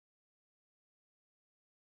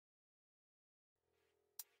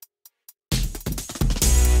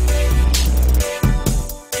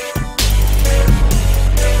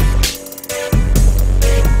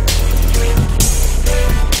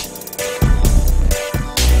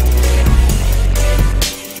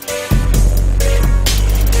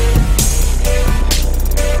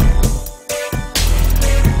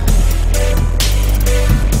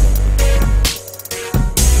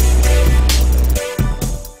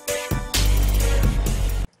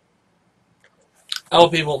Hello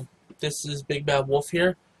people, this is Big Bad Wolf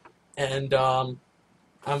here, and I'm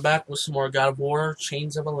back with some more God of War,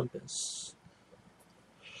 Chains of Olympus.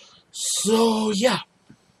 So, yeah.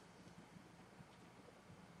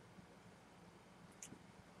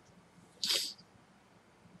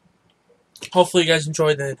 Hopefully you guys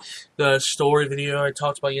enjoyed the story video I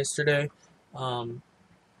talked about yesterday. Um,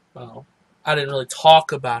 well, I didn't really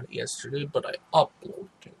talk about it yesterday, but I uploaded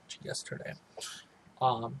it yesterday.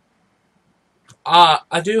 Um,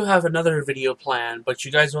 I do have another video planned, but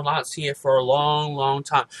you guys will not see it for a long, long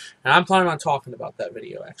time. And I'm planning on talking about that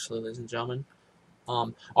video, actually, ladies and gentlemen.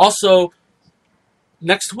 Also,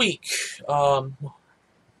 next week, not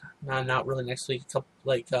really next week,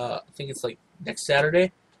 I think it's like next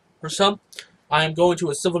Saturday or so, I am going to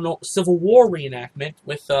a Civil War reenactment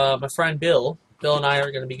with my friend Bill. Bill and I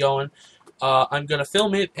are going to be going. I'm going to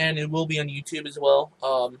film it, and it will be on YouTube as well,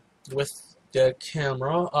 with the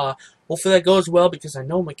camera. Hopefully that goes well, because I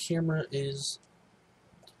know my camera is,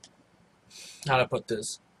 how to put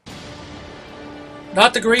this,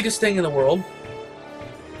 not the greatest thing in the world,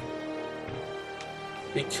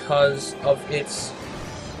 because of its...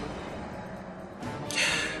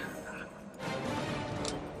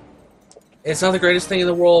 It's not the greatest thing in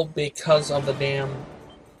the world because of the damn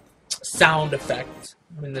sound effect.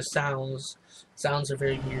 I mean, the sounds are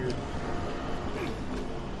very weird.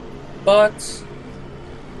 But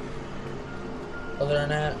other than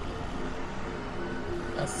that,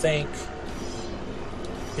 I think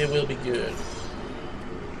it will be good.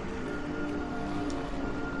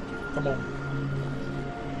 Come on.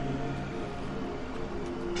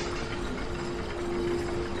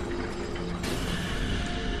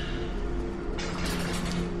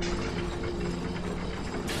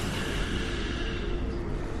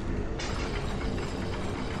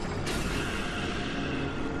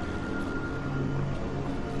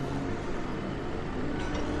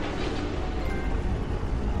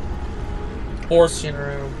 Horsing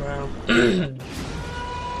around, bro.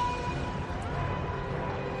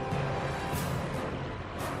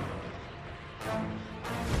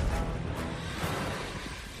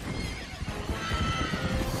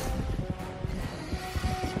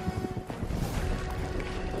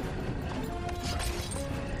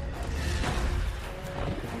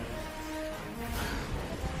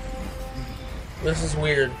 This is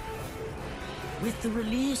weird. With the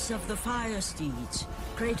release of the fire steeds,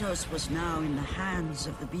 Kratos was now in the hands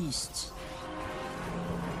of the beasts.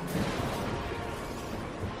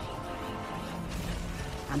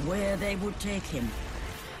 And where they would take him,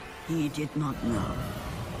 he did not know.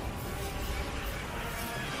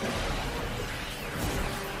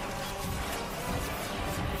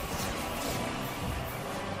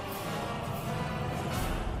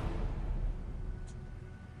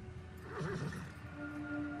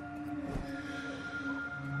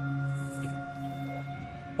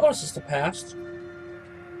 Oh, this is the past.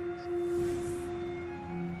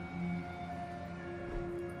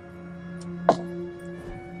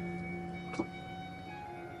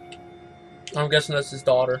 I'm guessing that's his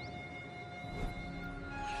daughter.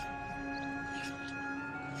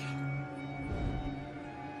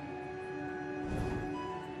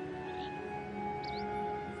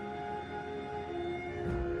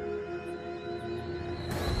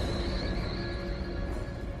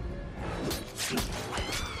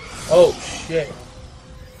 Oh, shit.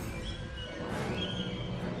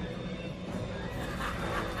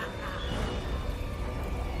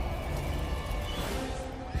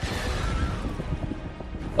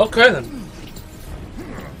 Okay, then.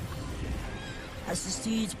 As the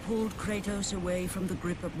steeds pulled Kratos away from the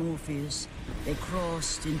grip of Morpheus, they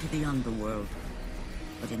crossed into the underworld.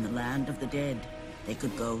 But in the land of the dead, they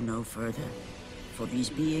could go no further, for these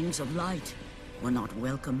beings of light were not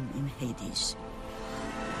welcome in Hades.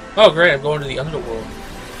 Oh, great, I'm going to the underworld.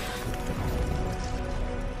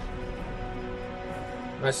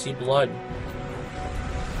 I see blood.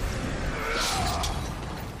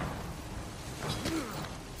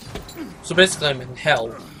 So basically I'm in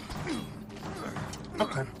hell.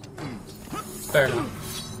 Okay. Fair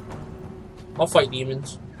enough. I'll fight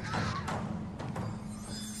demons.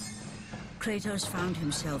 Kratos found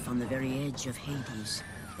himself on the very edge of Hades,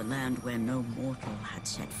 the land where no mortal had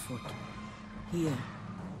set foot. Here,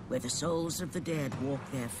 where the souls of the dead walk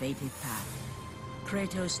their fated path,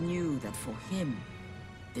 Kratos knew that for him,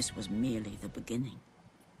 this was merely the beginning.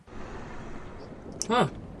 Huh.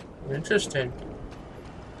 Interesting.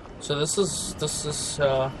 So this is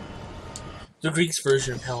the Greeks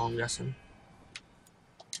version of hell, I'm guessing.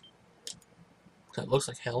 It looks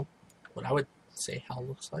like hell. What I would say hell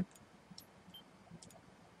looks like.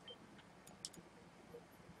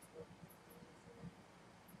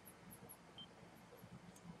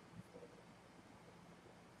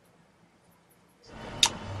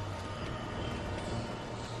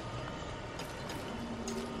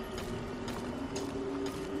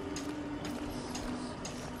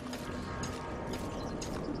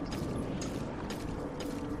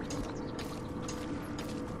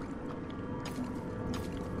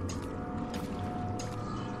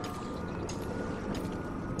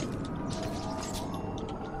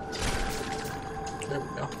 There we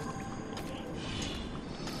go.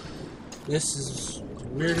 This is the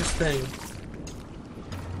weirdest thing.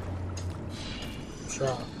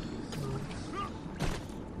 Shot.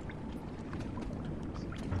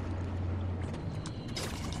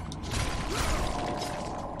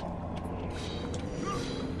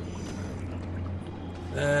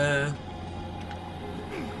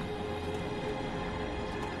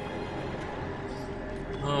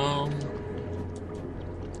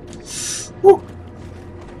 Woo!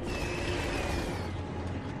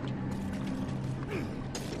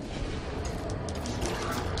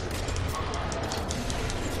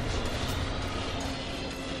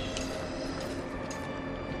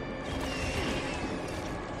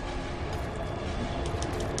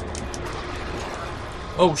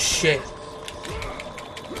 Oh shit.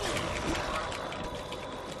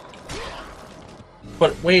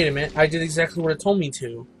 But wait a minute, I did exactly what it told me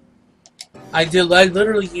to. I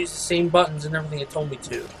literally used the same buttons and everything it told me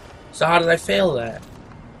to. So how did I fail that?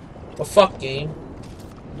 Well, fuck, game.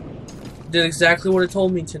 Did exactly what it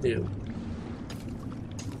told me to do.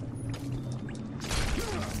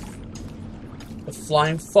 The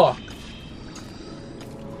flying fuck.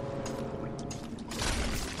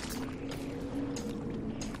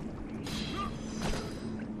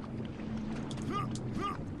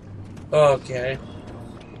 Okay.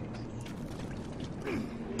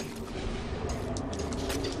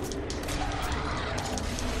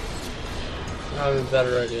 I have a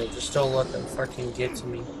better idea. Just don't let them fucking get to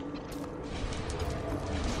me.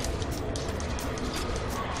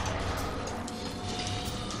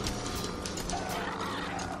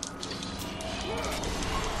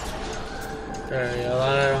 There we go.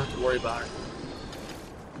 I don't have to worry about it.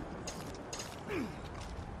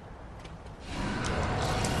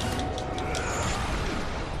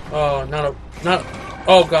 Oh, not.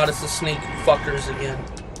 Oh god, it's the snake fuckers again.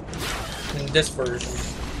 In this version.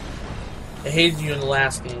 I hated you in the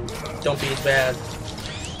last game. Don't be as bad.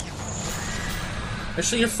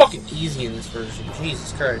 Actually, you're fucking easy in this version.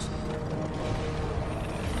 Jesus Christ.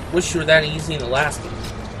 Wish you were that easy in the last game.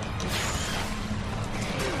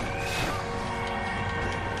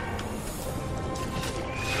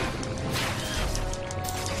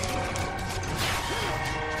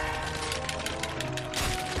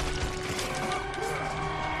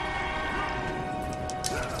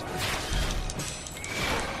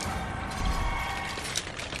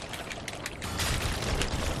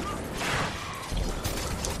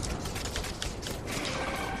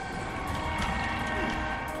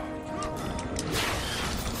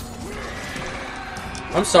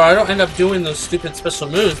 I'm sorry, I don't end up doing those stupid special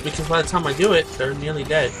moves because by the time I do it, they're nearly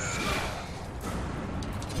dead.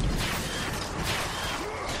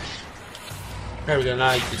 There we go,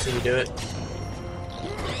 now you can see me do it.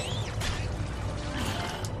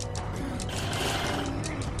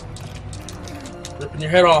 Ripping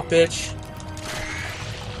your head off, bitch.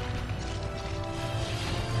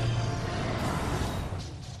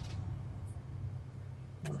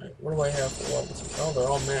 Alright, what do I have for weapons? Oh, they're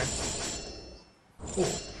all maxed. Cool.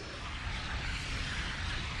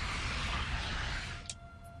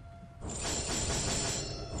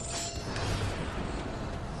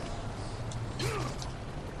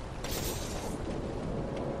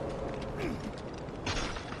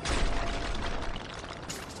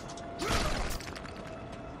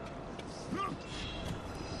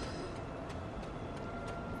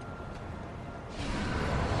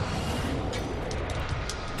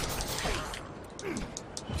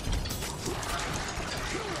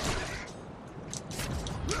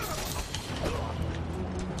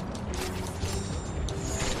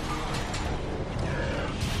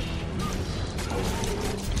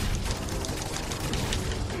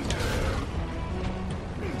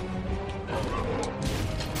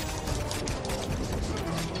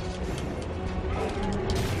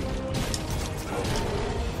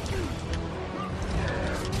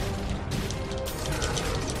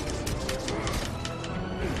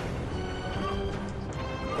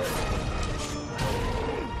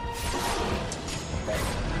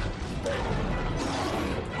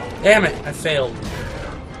 Damn it, I failed.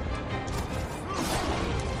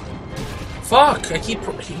 Fuck! They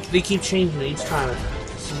keep changing it each time.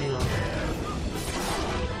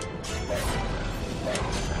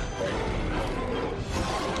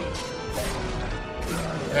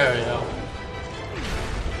 There we go.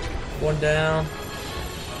 One down.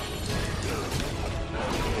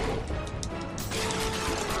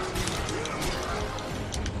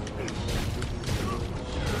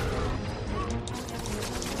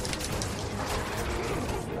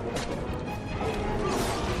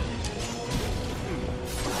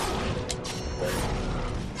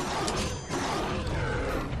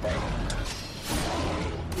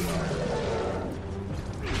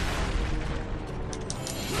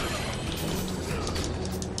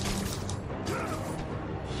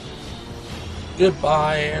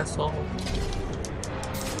 Goodbye, asshole.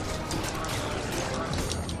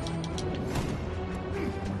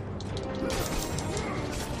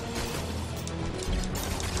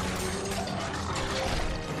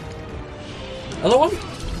 Other one?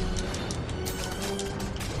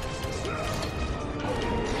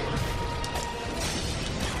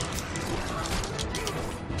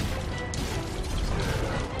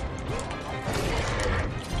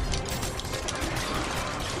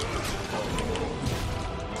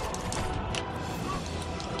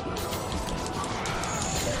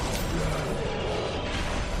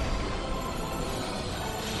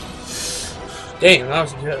 Dang, that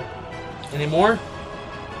was good. Any more?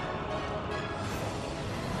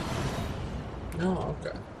 No,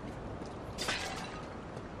 okay.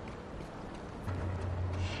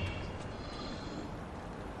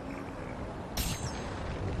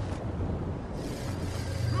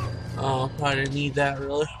 Oh, I didn't need that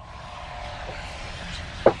really.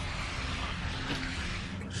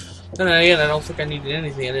 Then again, I don't think I needed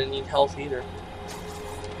anything. I didn't need health either.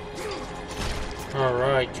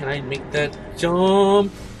 Alright, can I make that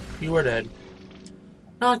jump? You are dead.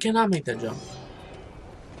 No, I cannot make that jump.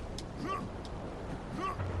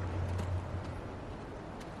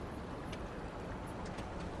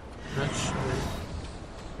 Not sure.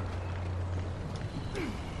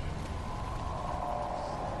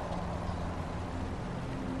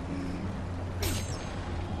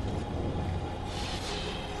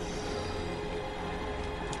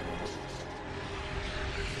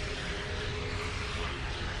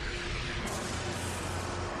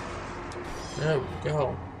 There we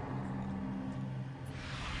go.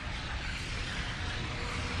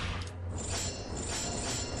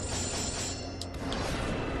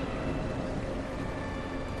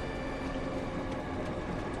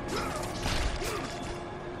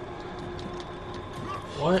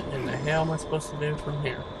 What in the hell am I supposed to do from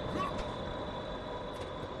here?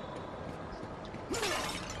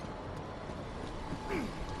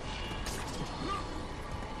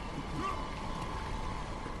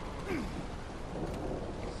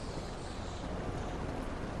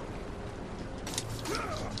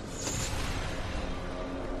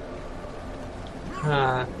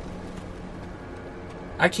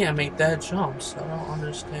 I can't make that jump, so I don't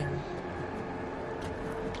understand.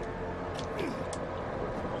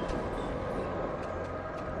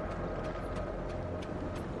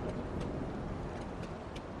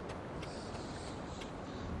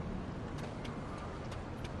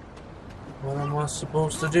 What am I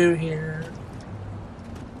supposed to do here?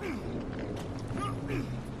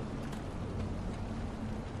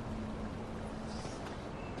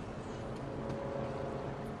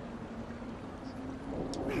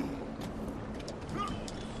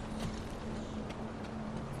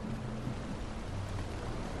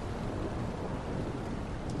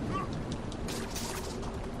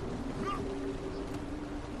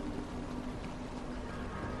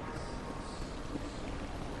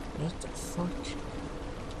 What the fuck?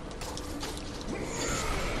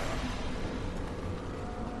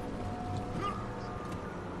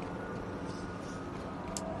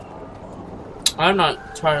 I'm not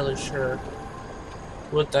entirely sure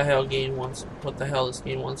what the hell this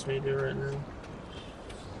game wants me to do right now.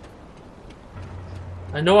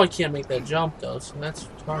 I know I can't make that jump though, so that's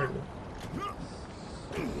retarded.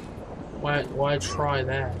 Why try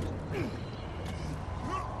that?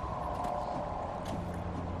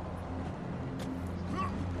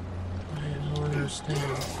 I don't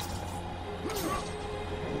understand.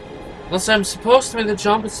 Unless I'm supposed to make the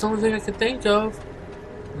jump, it's the only thing I could think of.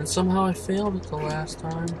 And somehow I failed it the last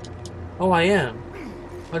time. Oh, I am.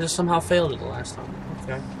 I just somehow failed it the last time.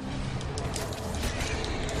 Okay.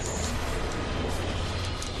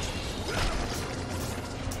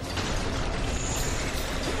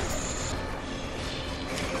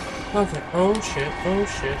 Okay. Oh shit. Oh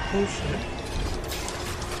shit. Oh shit.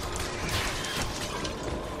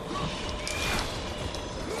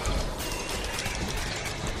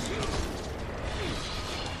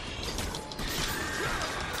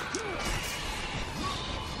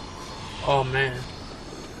 Oh man.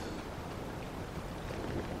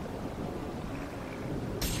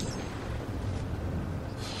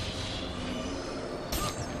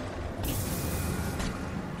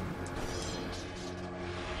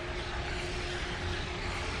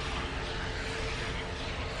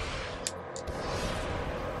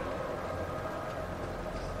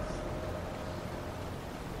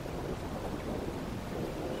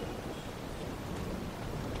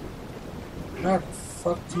 How the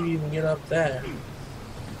fuck do you even get up there?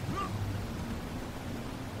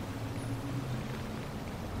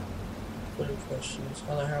 question is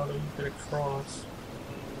how the hell do you get across?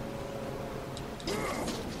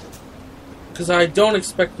 Because I don't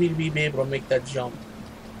expect me to be able to make that jump.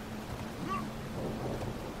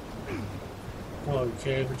 Oh, you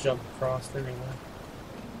can't even jump across anyway.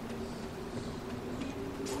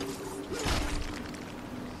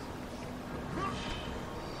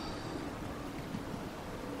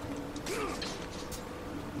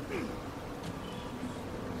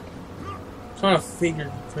 Trying to figure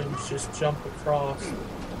you couldn't just jump across.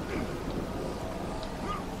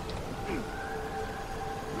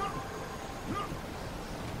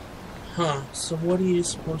 Huh, so what are you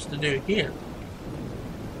supposed to do here?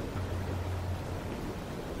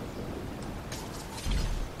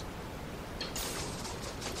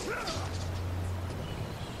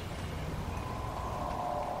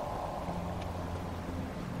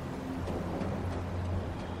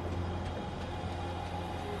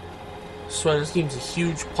 So this game's a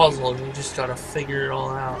huge puzzle and you just gotta figure it all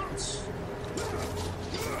out.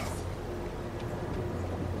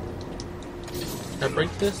 Can I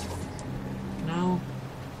break this? No.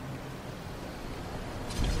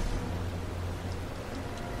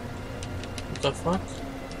 What the fuck?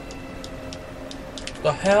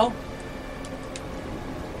 The hell?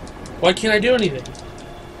 Why can't I do anything?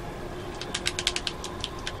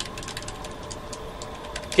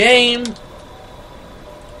 Game!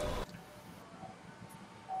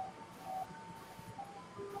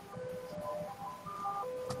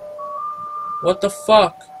 What the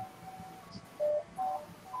fuck?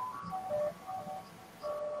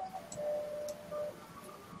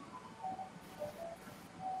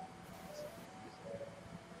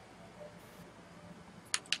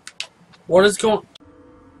 What is going...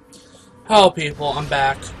 Hello people, I'm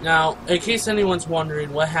back. Now, in case anyone's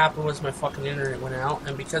wondering, what happened was my fucking internet went out,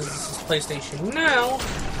 and because this is PlayStation Now,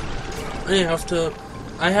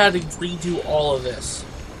 I had to redo all of this.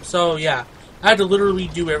 So, yeah. I had to literally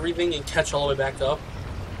do everything and catch all the way back up.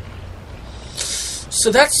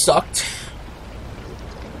 So that sucked.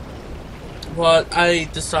 But I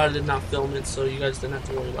decided to not film it, so you guys didn't have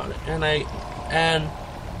to worry about it. And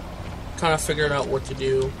kind of figured out what to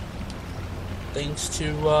do. Thanks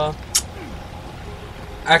to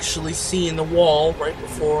actually seeing the wall right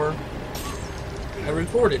before I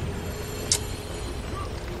recorded.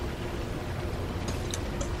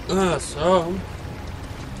 So...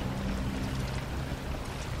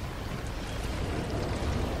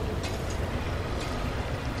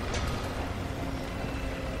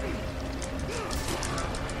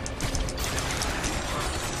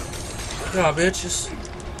 Yeah, bitches.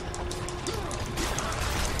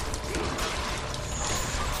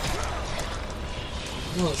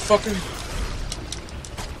 Motherfucker.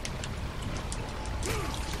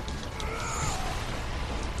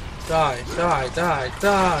 Die, die, die,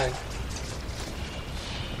 die.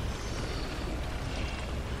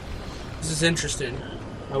 This is interesting.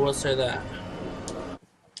 I will say that.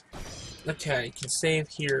 Okay, you can save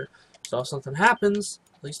here. So if something happens,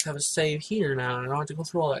 at least have a save here now, and I don't have to go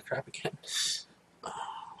through all that crap again.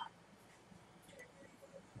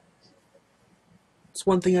 It's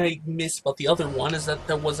one thing I miss about the other one, is that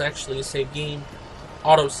there was actually a save game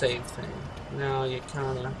autosave thing. Now you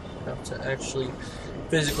kind of have to actually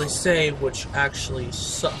physically save, which actually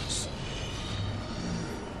sucks.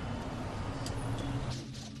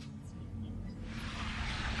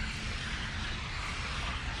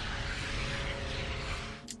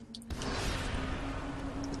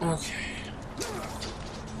 Okay.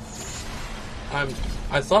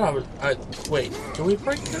 I thought I would... wait, do we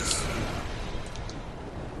break this?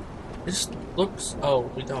 It just looks...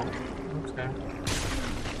 Oh, we don't. Okay.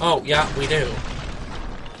 Oh, yeah, we do.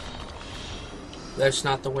 That's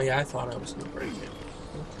not the way I thought I was going to break it.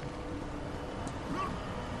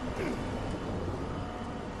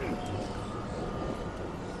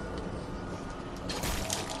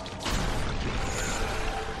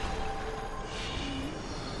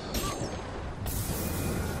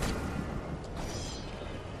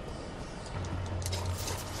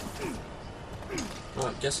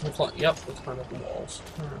 Guess we'll climb. Yep, we'll climb up the walls.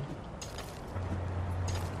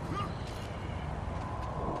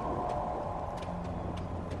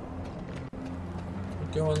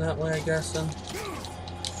 We're going that way, I guess, then.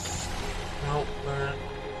 Nope, alright.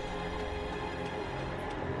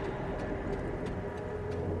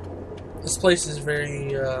 This place is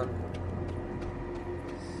very,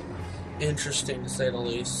 interesting, to say the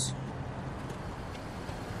least.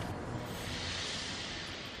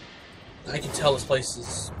 I can tell this place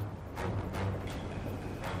is...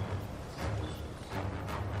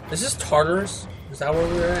 Is this Tartarus? Is that where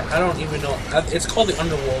we're at? I don't even know. It's called the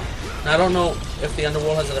Underworld. Now, I don't know if the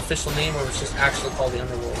underworld has an official name or it's just actually called the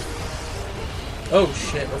underworld. Oh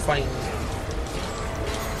shit, we're fighting.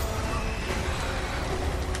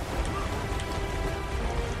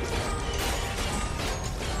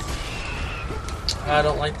 I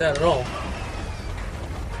don't like that at all.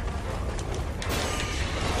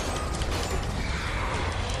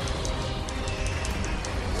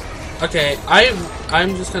 Okay,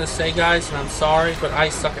 I'm just gonna say, guys, and I'm sorry, but I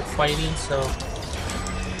suck at fighting, so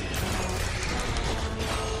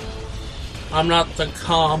I'm not the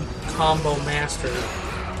combo master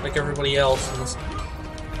like everybody else in this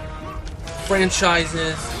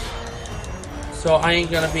franchises. So I ain't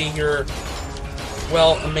gonna be your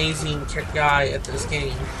amazing guy at this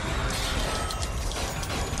game.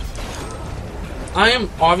 I am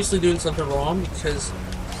obviously doing something wrong because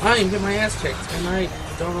I am getting my ass kicked, and I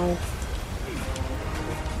don't know.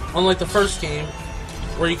 Unlike the first game,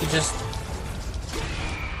 where you could just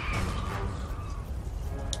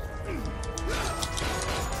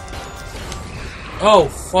oh,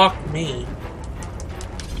 fuck me.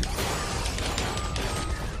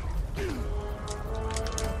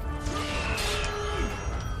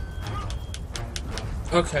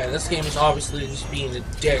 Okay, this game is obviously just being a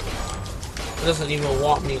dick. It doesn't even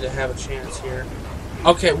want me to have a chance here.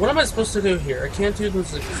 Okay, what am I supposed to do here? I can't do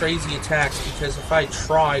those crazy attacks because if I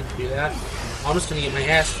try to do that, I'm just gonna get my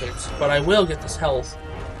ass kicked. But I will get this health.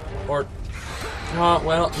 Or,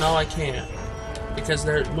 well, no, I can't. Because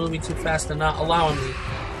they're moving too fast and not allowing me.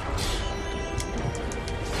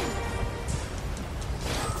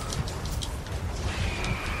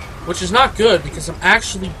 Which is not good because I'm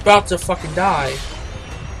actually about to fucking die.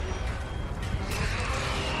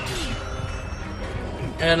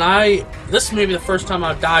 And this may be the first time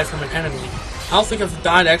I've died from an enemy. I don't think I've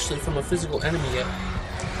died actually from a physical enemy yet.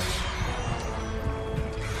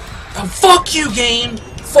 Oh, fuck you, game!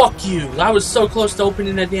 Fuck you! I was so close to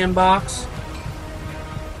opening that damn box.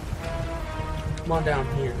 Come on down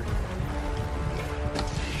here.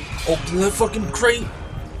 Open that fucking crate!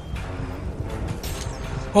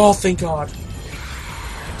 Oh, thank God.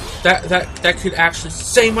 That could actually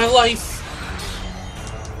save my life!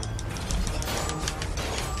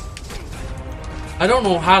 I don't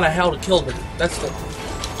know how the hell to kill them. That's the...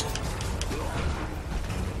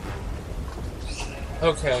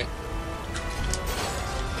 Okay.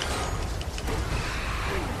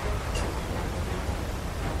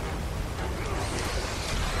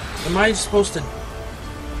 Am I supposed to...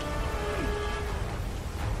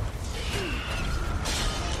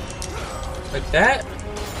 like that?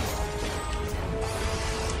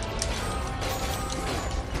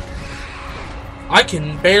 I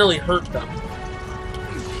can barely hurt them.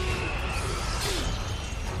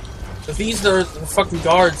 If these are the fucking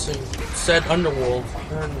guards in said underworld,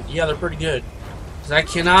 then yeah, they're pretty good. Because I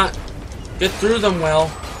cannot get through them well.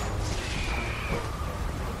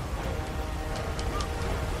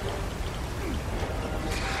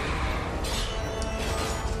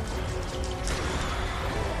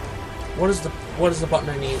 What is the button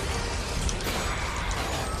I need?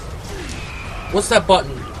 What's that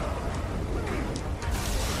button?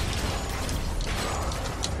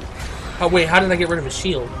 Oh wait, how did I get rid of his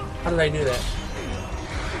shield? How did I do that?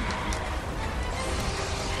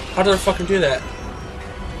 How did I fucking do that?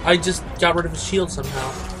 I just got rid of his shield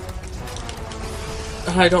somehow.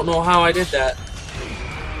 I don't know how I did that.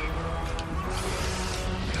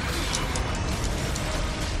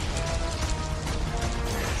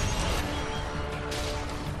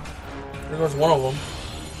 There goes one of them.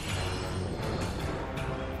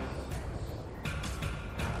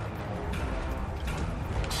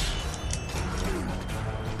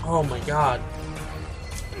 Oh my God.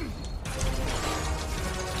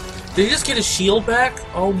 Did he just get his shield back?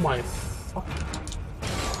 Oh my fuck.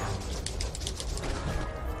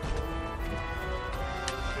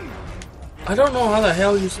 I don't know how the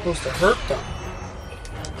hell you're supposed to hurt them.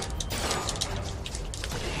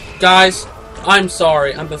 Guys, I'm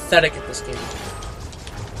sorry. I'm pathetic at this game.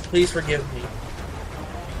 Please forgive me.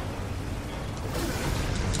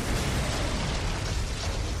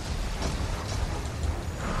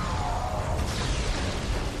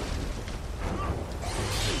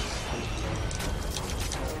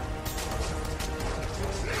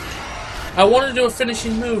 I wanted to do a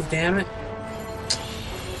finishing move, damn it.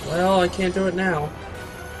 Well, I can't do it now.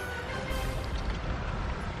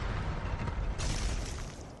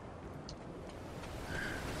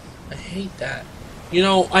 I hate that. You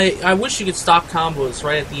know, I wish you could stop combos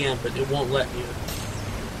right at the end, but it won't let you.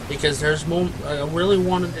 Because there's more... I really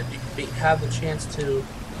wanted to have the chance to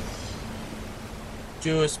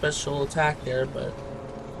do a special attack there, but...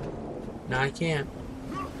 now I can't.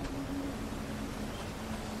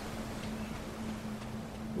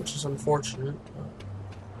 is unfortunate.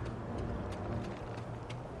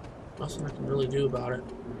 But nothing I can really do about it.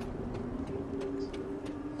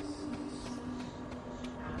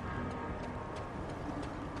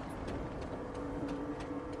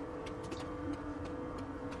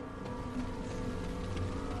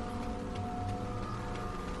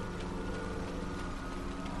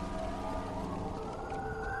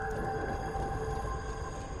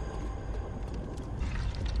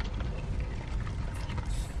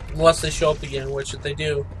 Unless they show up again, which if they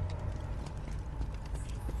do,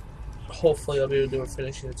 hopefully I'll be able to do a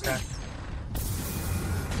finishing attack.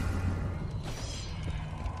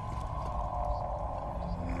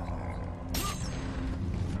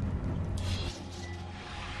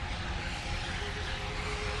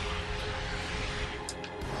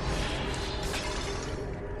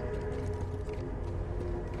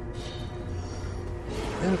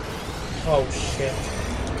 Oh shit.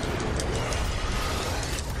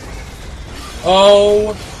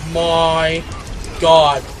 Oh my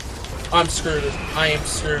god. I'm screwed. I am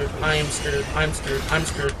screwed. I am screwed. I'm screwed. I'm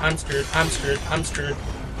screwed. I'm screwed. I'm screwed. I'm screwed.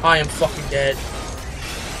 I am fucking dead.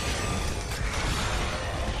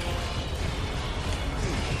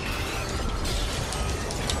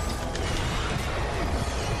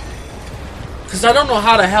 Because I don't know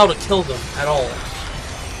how the hell to kill them at all.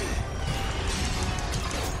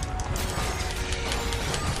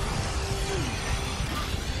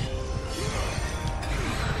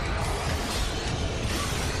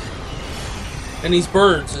 And these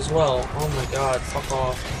birds as well. Oh my god, fuck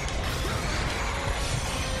off.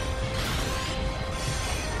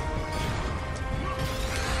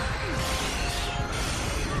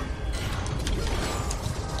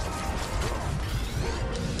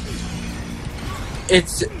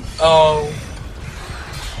 It's... oh...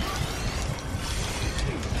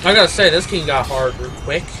 I gotta say, this game got hard real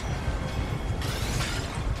quick.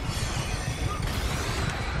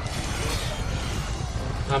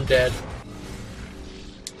 I'm dead.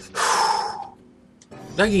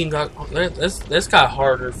 That game got... This got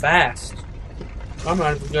harder fast. I'm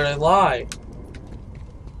not even gonna lie.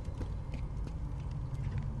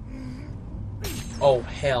 Oh,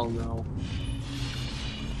 hell no.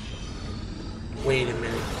 Wait a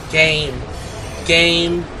minute. Game.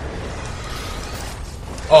 Game.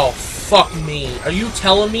 Oh, fuck me. Are you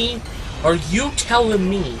telling me? Are you telling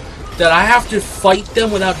me that I have to fight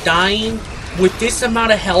them without dying with this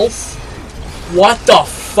amount of health? What the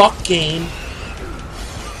fuck, game?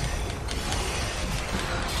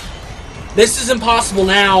 This is impossible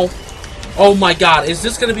now. Oh my god, is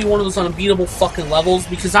this gonna be one of those unbeatable fucking levels?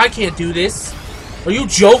 Because I can't do this. Are you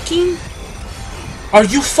joking? Are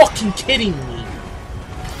you fucking kidding me?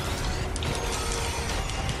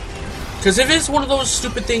 Because if it's one of those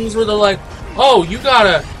stupid things where they're like, oh, you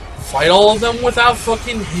gotta fight all of them without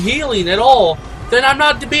fucking healing at all, then I'm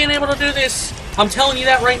not being able to do this. I'm telling you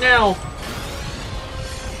that right now.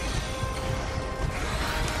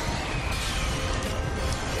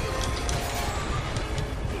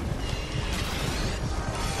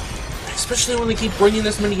 Especially when they keep bringing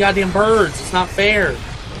this many goddamn birds. It's not fair.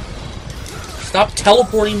 Stop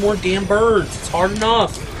teleporting more damn birds. It's hard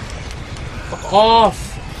enough. Fuck off.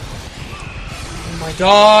 Oh my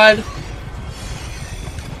god.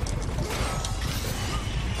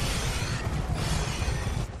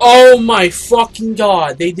 Oh my fucking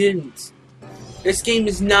god. They didn't. This game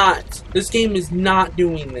is not. This game is not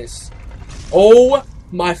doing this. Oh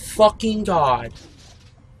my fucking god.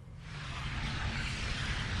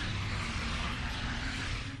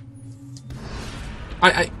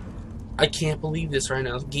 I can't believe this right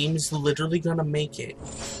now. The game is literally gonna make it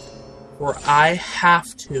where I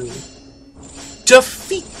have to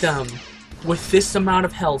defeat them with this amount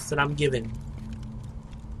of health that I'm given.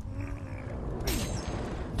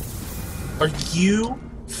 Are you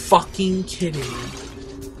fucking kidding me?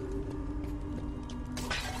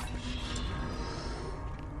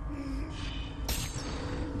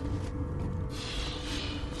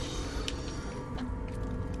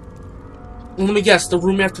 Let me guess, the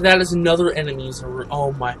room after that is another enemy's room.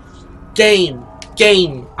 Oh my. Game.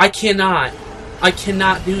 I cannot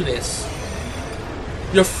do this.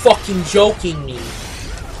 You're fucking joking me.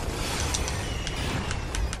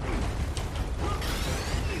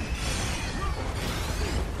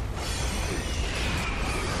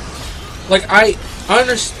 Like, I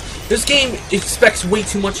understand. This game expects way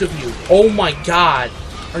too much of you. Oh my god.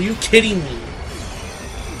 Are you kidding me?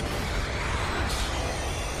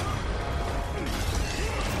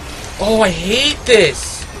 Oh, I hate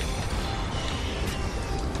this!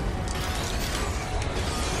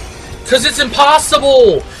 Because it's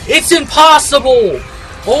impossible! It's impossible!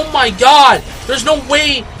 Oh my god! There's no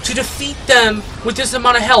way to defeat them with this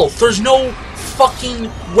amount of health. There's no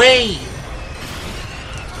fucking way.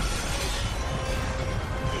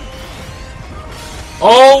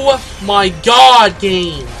 Oh my god,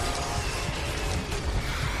 game.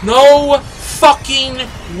 No fucking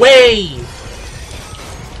way.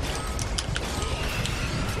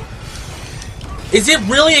 Is it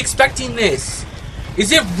really expecting this?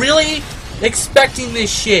 Is it really expecting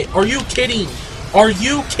this shit? Are you kidding? Are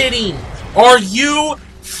you kidding? Are you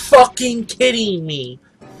fucking kidding me?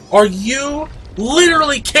 Are you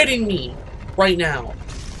literally kidding me right now?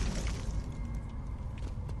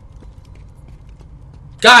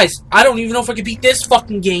 Guys, I don't even know if I can beat this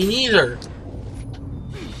fucking game either.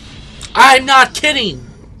 I'm not kidding.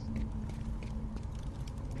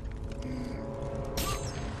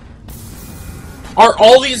 Are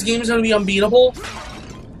all these games going to be unbeatable?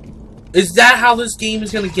 Is that how this game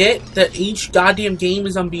is going to get? That each goddamn game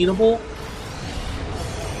is unbeatable?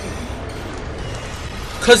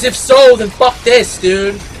 Because if so, then fuck this,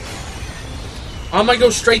 dude. I might go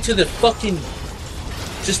straight to the fucking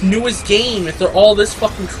just newest game if they're all this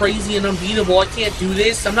fucking crazy and unbeatable. I can't do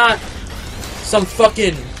this. I'm not some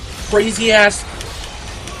fucking crazy ass.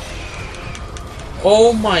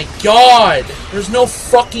 Oh my god. There's no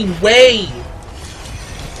fucking way.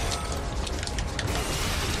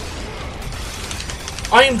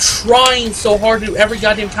 I am trying so hard to do every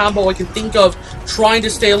goddamn combo I can think of, trying to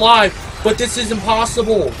stay alive, but this is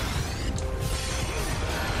impossible.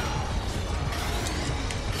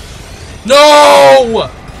 No!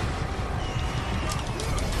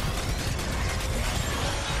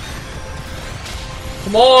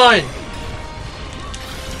 Come on!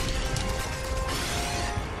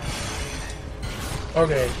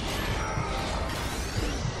 Okay.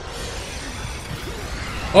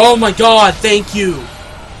 Oh my god, thank you!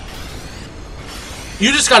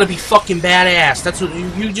 You just gotta be fucking badass. That's what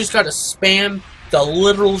you just gotta spam the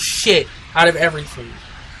literal shit out of everything.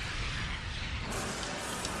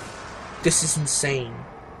 This is insane.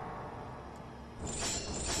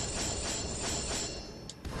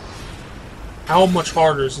 How much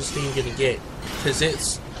harder is this game gonna get?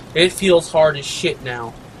 Because it feels hard as shit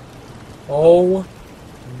now. Oh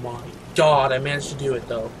my god, I managed to do it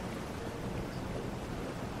though.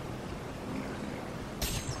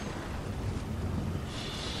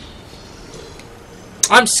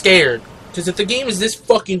 I'm scared. Because if the game is this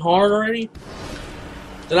fucking hard already,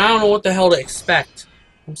 then I don't know what the hell to expect.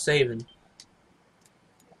 I'm saving.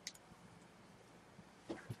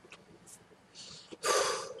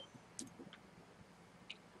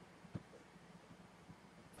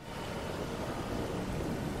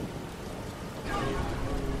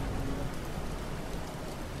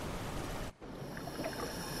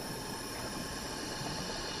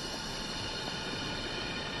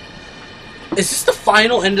 Is this the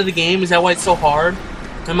final end of the game? Is that why it's so hard?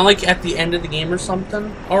 Am I like at the end of the game or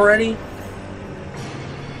something already?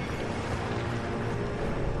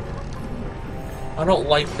 I don't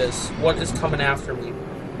like this. What is coming after me?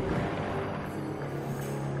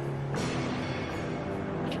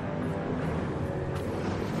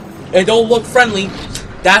 It don't look friendly.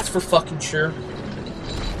 That's for fucking sure.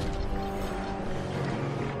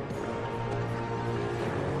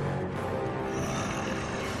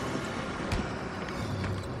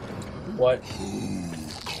 What? Who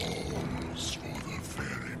calls for the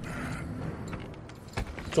ferryman?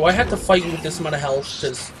 Do I have to fight you with this amount of health?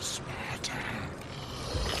 Cause Sparta,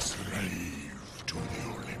 slave to the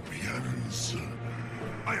Olympians.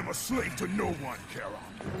 I am a slave to no one, Charon.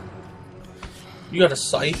 you got a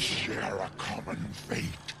scythe. Share a common fate,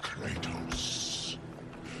 Kratos.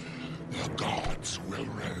 The gods will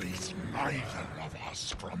release neither of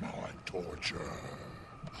us from our torture.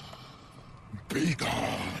 Be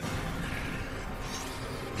gone.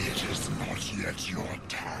 It is not yet your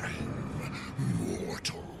time,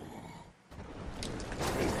 mortal.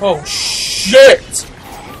 Oh shit!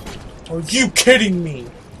 Are you kidding me?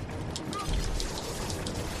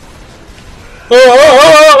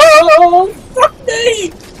 Oh, fuck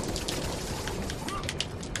me!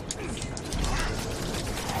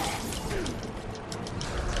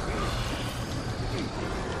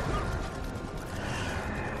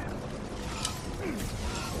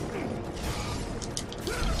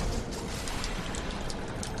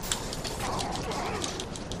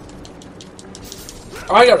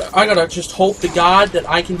 I gotta just hope to God that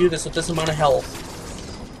I can do this with this amount of health.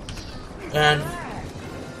 And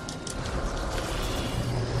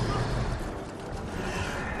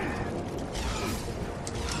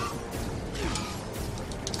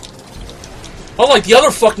unlike the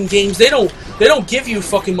other fucking games, they don't give you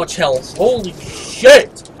fucking much health. Holy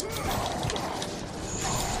shit!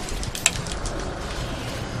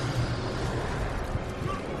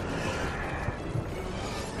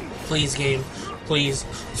 Please, game. Please.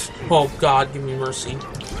 Oh, God, give me mercy.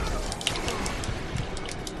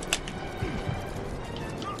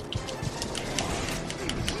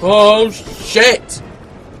 Oh, shit!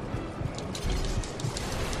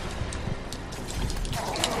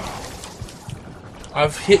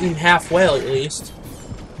 I've hit him halfway, at least.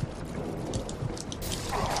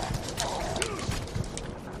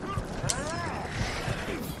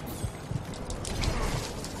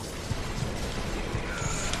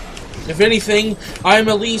 If anything, I'm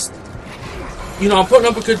at least, you know, I'm putting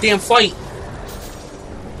up a good damn fight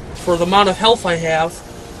for the amount of health I have.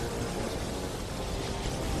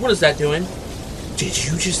 What is that doing? Did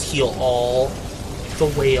you just heal all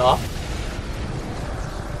the way up?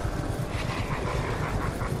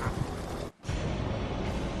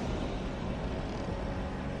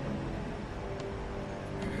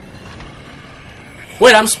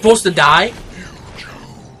 Wait, I'm supposed to die?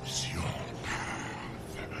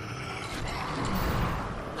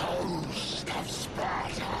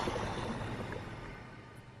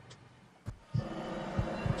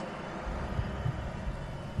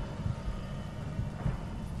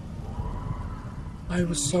 I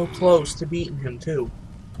was so close to beating him, too.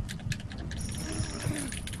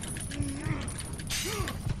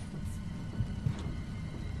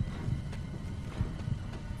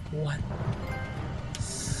 What the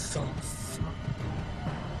fuck?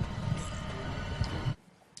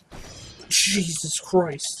 Jesus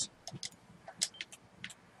Christ.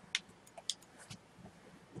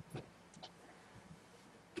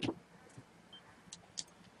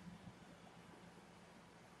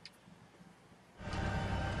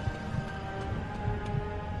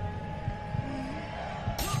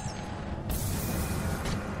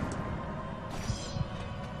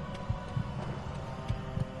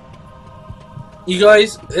 You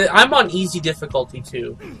guys, I'm on easy difficulty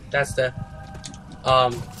too. That's the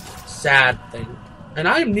sad thing. And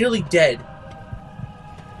I am nearly dead.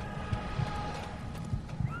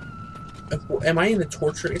 Am I in the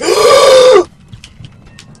torture?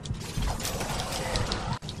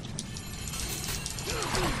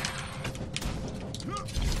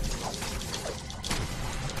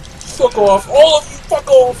 Fuck off. All of you, fuck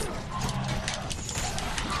off.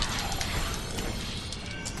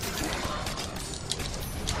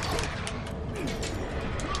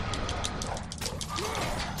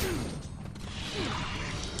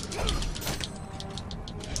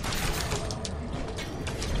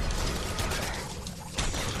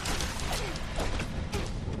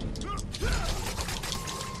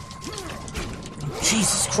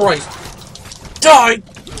 Jesus Christ. Die!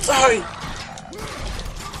 Die!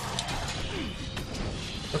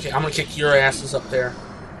 Okay, I'm gonna kick your asses up there.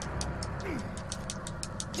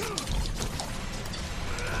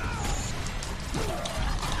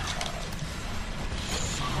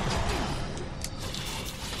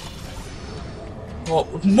 Oh,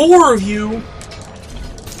 more of you!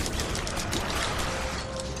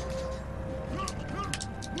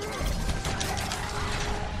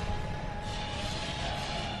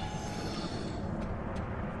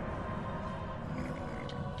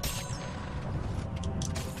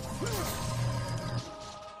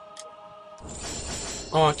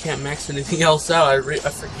 Oh, I can't max anything else out. I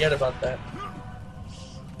forget about that.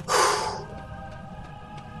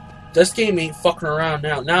 This game ain't fucking around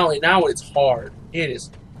now. Now it's hard. It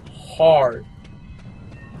is hard.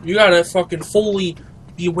 You gotta fucking fully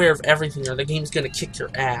be aware of everything or the game's gonna kick your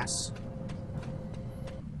ass.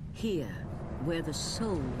 Here, where the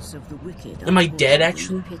souls of the wicked Am I dead,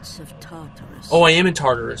 actually? Pits of Tartarus. Oh, I am in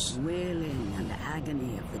Tartarus. Wailing and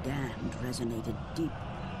agony of the damned resonated deep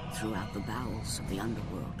throughout the bowels of the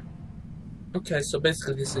underworld. Okay, so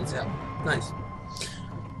basically this is hell. Nice.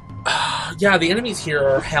 Yeah, the enemies here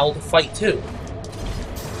are hell to fight too.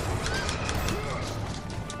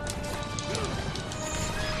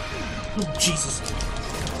 Oh, Jesus.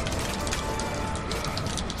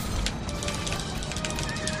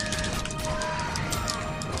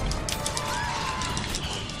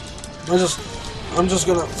 I'm just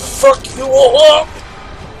gonna fuck you all up!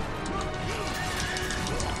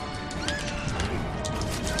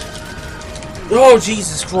 Oh,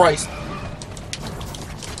 Jesus Christ.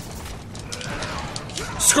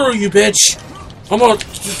 Screw you, bitch. I'm gonna...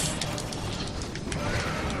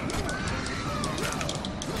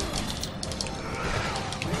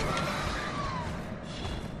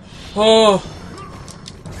 Oh.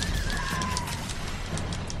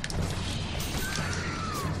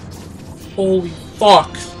 Holy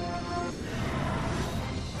fuck.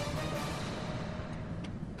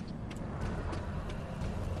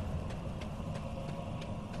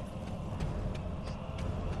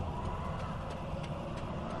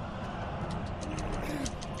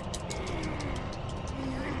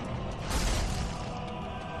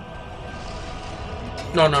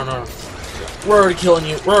 No, no, no, no. We're already killing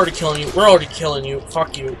you. We're already killing you. We're already killing you.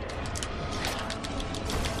 Fuck you.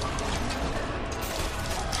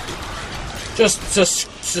 Just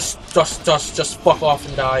fuck off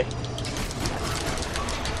and die.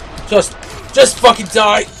 Just fucking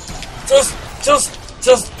die.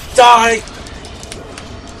 Just die.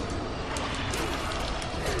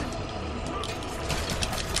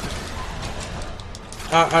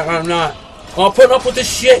 I'm not. I'm putting up with this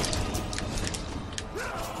shit.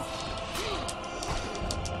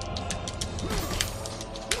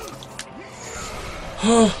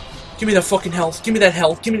 Give me that fucking health. Give me that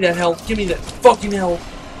health. Give me that health. Give me that fucking health.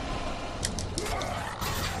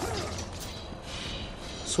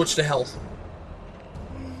 Switch to health.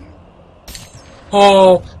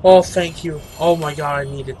 Oh, thank you. Oh my god, I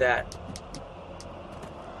needed that.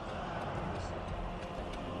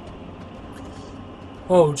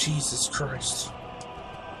 Oh, Jesus Christ.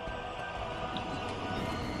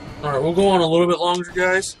 Alright, we'll go on a little bit longer,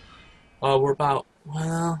 guys. We're about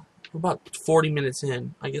 40 minutes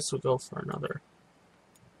in. I guess we'll go for another.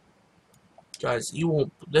 Guys, you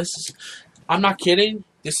won't... I'm not kidding.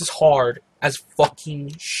 This is hard as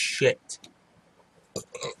fucking shit.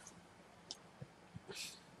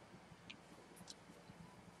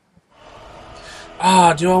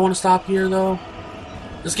 Do I want to stop here, though?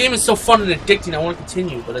 This game is so fun and addicting, I want to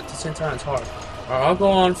continue, but at the same time, it's hard. Alright, I'll go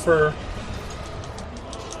on for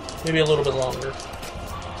maybe a little bit longer.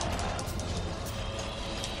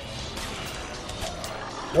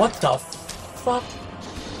 What the fuck?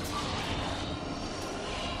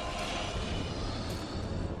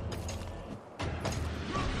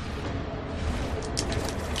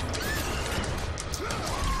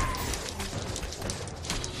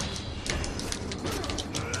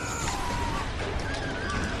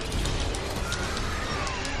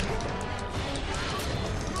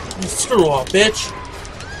 Screw off, bitch.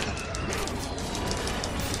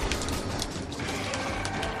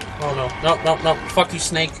 Oh no. No. Fuck you,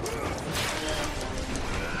 snake.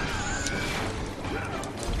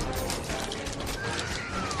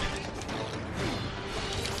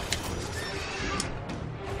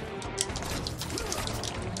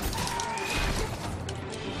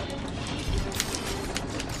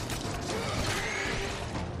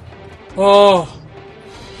 Oh.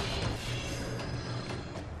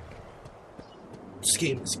 This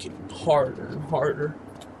game is getting harder and harder.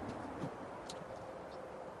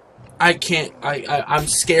 I'm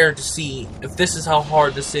scared to see if this is how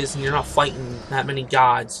hard this is and you're not fighting that many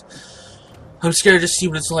gods. I'm scared to see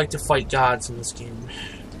what it's like to fight gods in this game.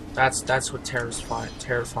 That's what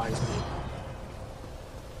terrifies me.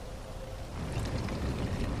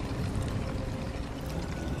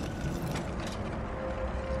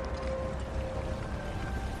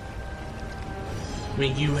 I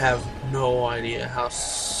mean, you have no idea how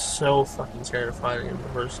so fucking terrified I am to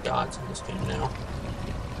verse gods in this game now.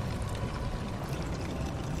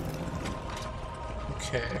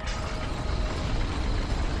 Okay.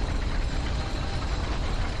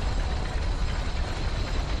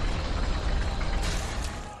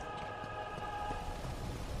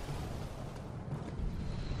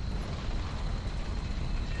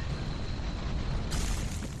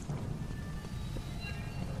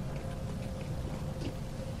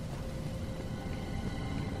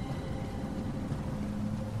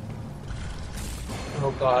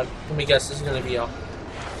 Oh god, let me guess, this is gonna be a... Oh,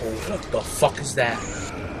 what the fuck is that?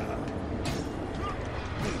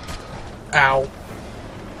 Ow.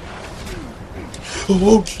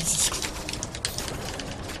 Oh, Jesus.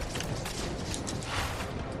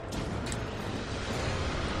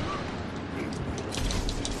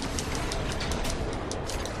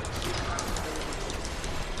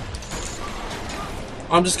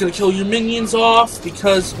 I'm just gonna kill your minions off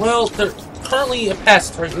because, well, they're currently a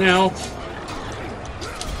pest right now.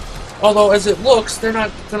 Although, as it looks, they're not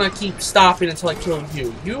gonna keep stopping until I kill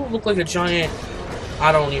you. You look like a giant...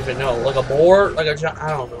 I don't even know. Like a boar? Like a giant... I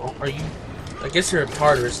don't know. Are you... I guess you're a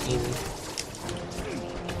Tartarus demon.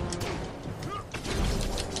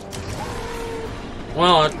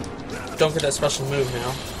 Well, I don't get that special move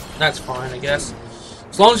now. That's fine, I guess.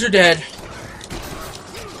 As long as you're dead.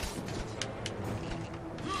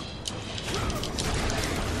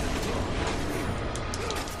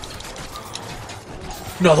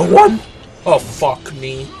 Another one? Oh, fuck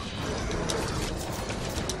me.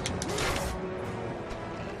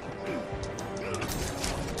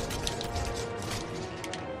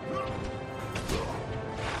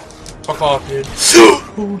 Fuck off, dude.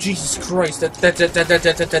 Oh, Jesus Christ.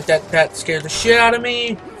 That scared the shit out of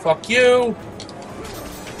me. Fuck you.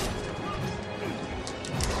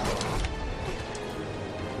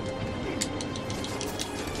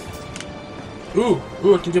 Ooh,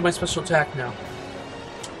 I can do my special attack now.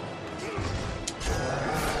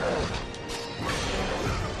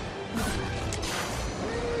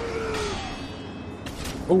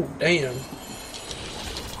 Oh, damn.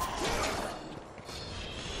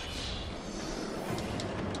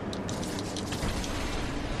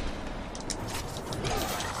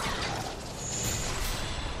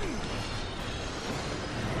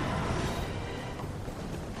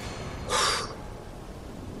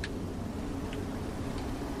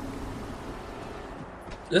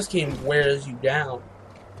 This game wears you down.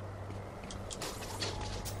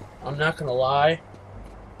 I'm not gonna lie.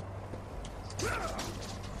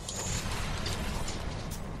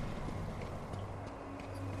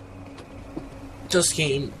 This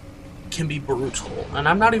game can be brutal, and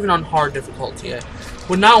I'm not even on hard difficulty. I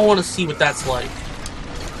would not want to see what that's like.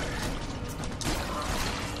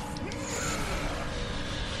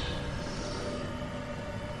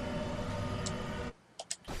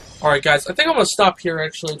 Alright guys, I think I'm going to stop here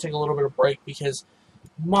actually and take a little bit of break because,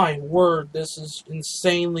 my word, this is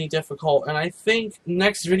insanely difficult, and I think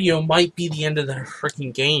next video might be the end of the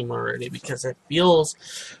freaking game already because it feels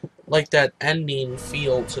like that ending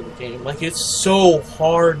feel to the game. Like, it's so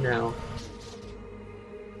hard now.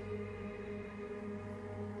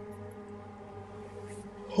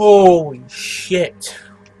 Holy shit.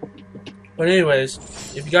 But anyways,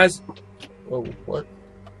 if you guys... Oh, what?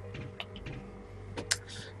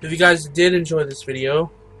 If you guys did enjoy this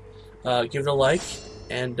video, give it a like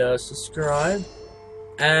and subscribe.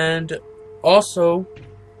 And also,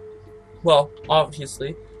 well,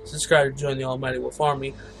 obviously, subscribe to join the Almighty Wolf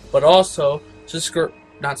Army. But also,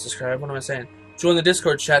 not subscribe, what am I saying? Join the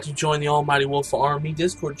Discord chat to join the Almighty Wolf Army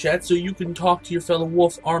Discord chat so you can talk to your fellow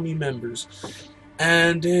Wolf Army members.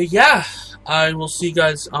 And yeah, I will see you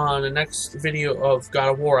guys on the next video of God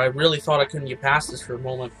of War. I really thought I couldn't get past this for a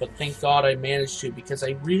moment, but thank God I managed to, because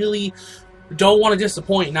I really don't want to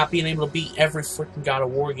disappoint not being able to beat every freaking God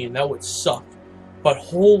of War game. That would suck. But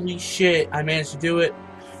holy shit, I managed to do it.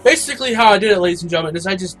 Basically how I did it, ladies and gentlemen, is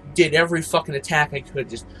I just did every fucking attack I could.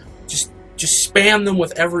 Just spam them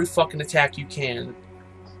with every fucking attack you can.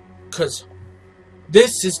 Because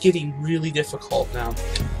this is getting really difficult now.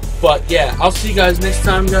 But yeah, I'll see you guys next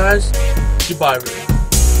time, guys. Goodbye, everyone.